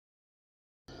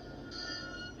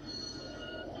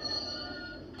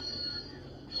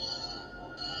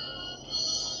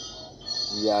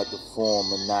We out to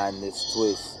form a nine-ness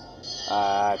twist.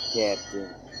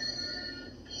 Captain.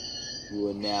 You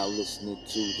are now listening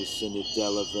to the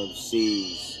Citadel of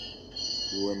MCs.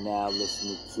 You are now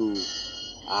listening to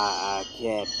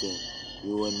Captain.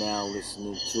 You are now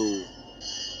listening to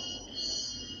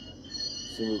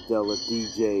Citadel of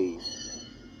DJs.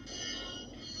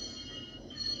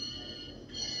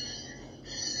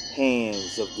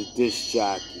 Hands of the disc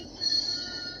jockey.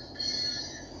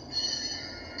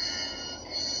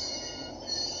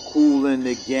 Cool in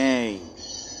the gang.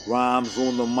 Rhymes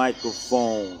on the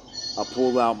microphone. I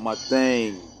pull out my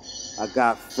thing. I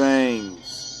got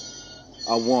fangs.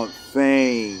 I want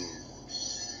fame.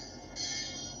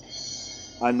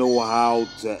 I know how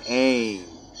to aim.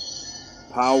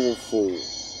 Powerful.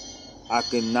 I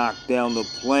can knock down the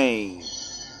plane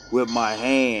with my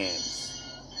hands.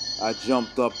 I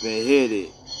jumped up and hit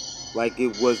it like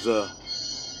it was a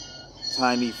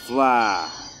tiny fly.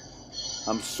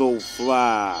 I'm so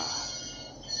fly.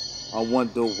 I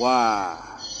wonder why.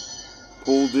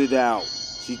 Pulled it out.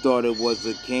 She thought it was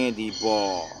a candy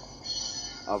bar.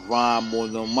 I rhyme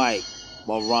on the mic.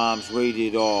 My rhymes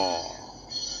rated R.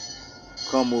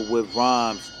 Coming with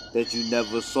rhymes that you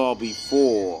never saw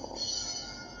before.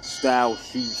 Style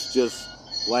shoots just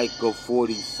like a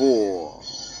 44.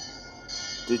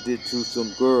 Did it to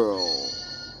some girl.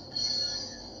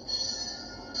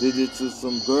 Did it to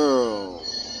some girl.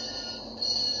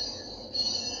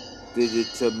 Did it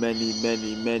to many,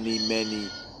 many, many, many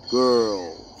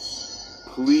girls.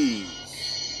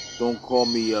 Please, don't call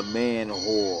me a man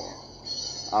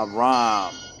whore. I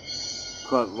rhyme,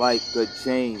 cut like a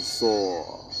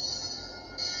chainsaw.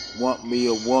 Want me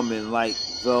a woman like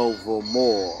Velva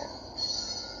Moore.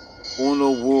 On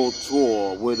a world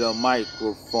tour with a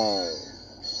microphone.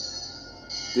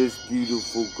 This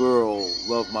beautiful girl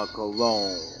love my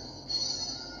cologne.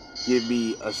 Give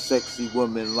me a sexy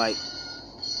woman like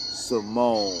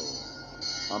Simone.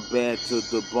 I'm bad to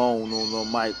the bone on the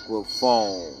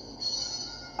microphone.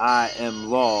 I am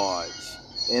large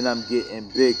and I'm getting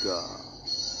bigger.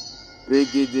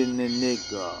 Bigger than the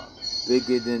nigga.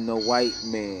 Bigger than the white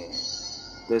man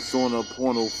that's on a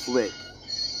porno flick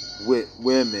with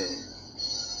women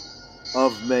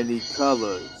of many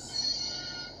colors.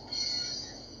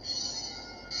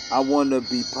 I wanna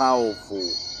be powerful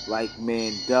like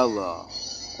Mandela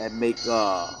and make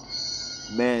a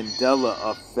Mandela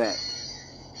effect.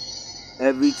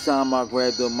 Every time I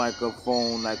grab the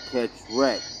microphone, I catch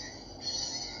wreck.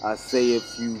 I say a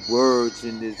few words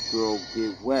and this girl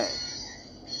get wet.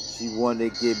 She wanna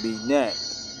give me neck.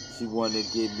 She wanna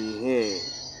give me head.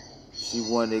 She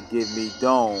wanna give me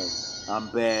dome. I'm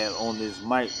bad on this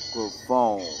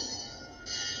microphone.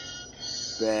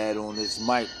 Bad on this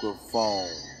microphone.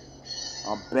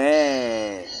 I'm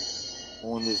bad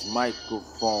on this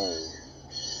microphone.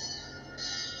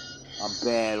 I'm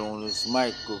bad on this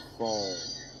microphone.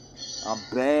 I'm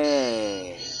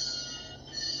bad.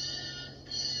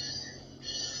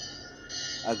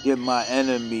 I give my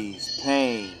enemies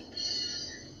pain.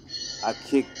 I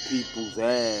kick people's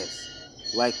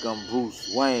ass like I'm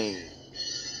Bruce Wayne.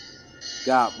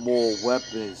 Got more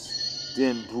weapons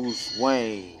than Bruce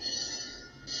Wayne.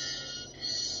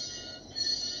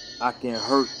 I can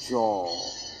hurt y'all.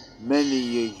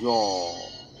 Many of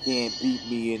y'all can't beat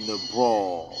me in the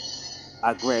brawl.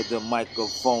 I grab the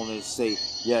microphone and say,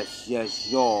 yes,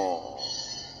 yes, y'all.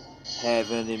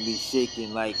 Have enemies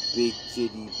shaking like big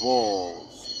titty balls.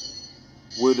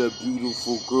 With a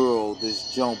beautiful girl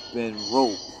that's jumping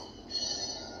rope.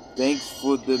 Thanks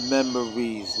for the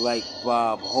memories like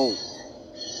Bob Hope.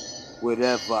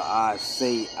 Whatever I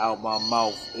say out my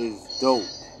mouth is dope.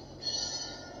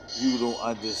 You don't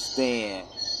understand,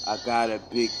 I got a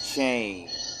big chain.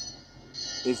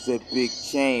 It's a big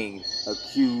chain, a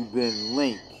Cuban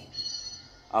link.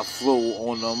 I flow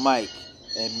on the mic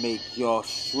and make y'all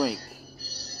shrink.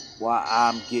 While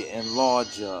I'm getting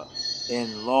larger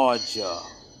and larger.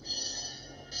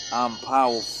 I'm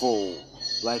powerful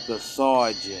like a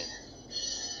sergeant.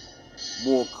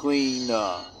 More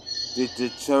cleaner, the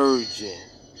detergent.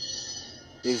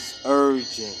 It's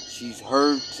urgent, she's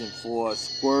hurting for a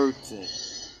squirting.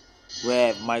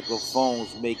 Grab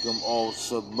microphones, make them all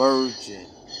submergent.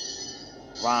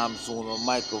 Rhymes on a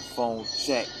microphone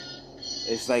check.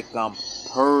 It's like I'm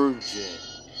purging.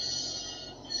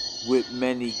 With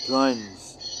many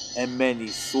guns and many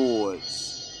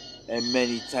swords and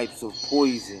many types of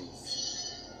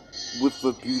poisons. With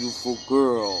a beautiful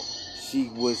girl, she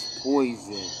was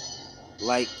poisoned.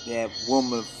 Like that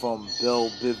woman from Belle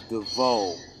Biv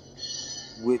DeVoe.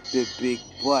 With the big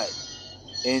butt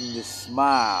and the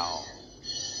smile.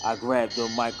 I grab the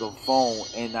microphone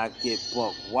and I get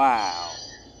buck wild.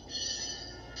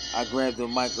 I grab the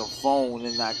microphone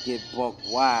and I get buck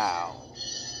wild.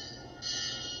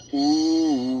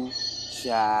 Ooh,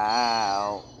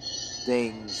 child,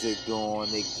 things are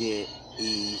gonna get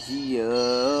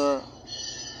easier.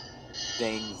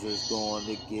 Things is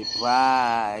gonna get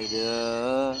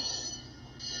brighter.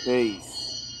 Peace.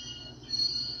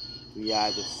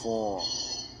 Three-eyed form.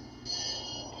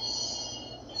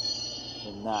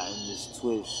 But not in this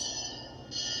twist.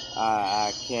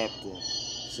 I Captain.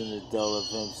 Citadel of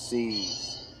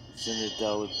MCs.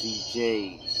 Citadel of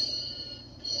DJs.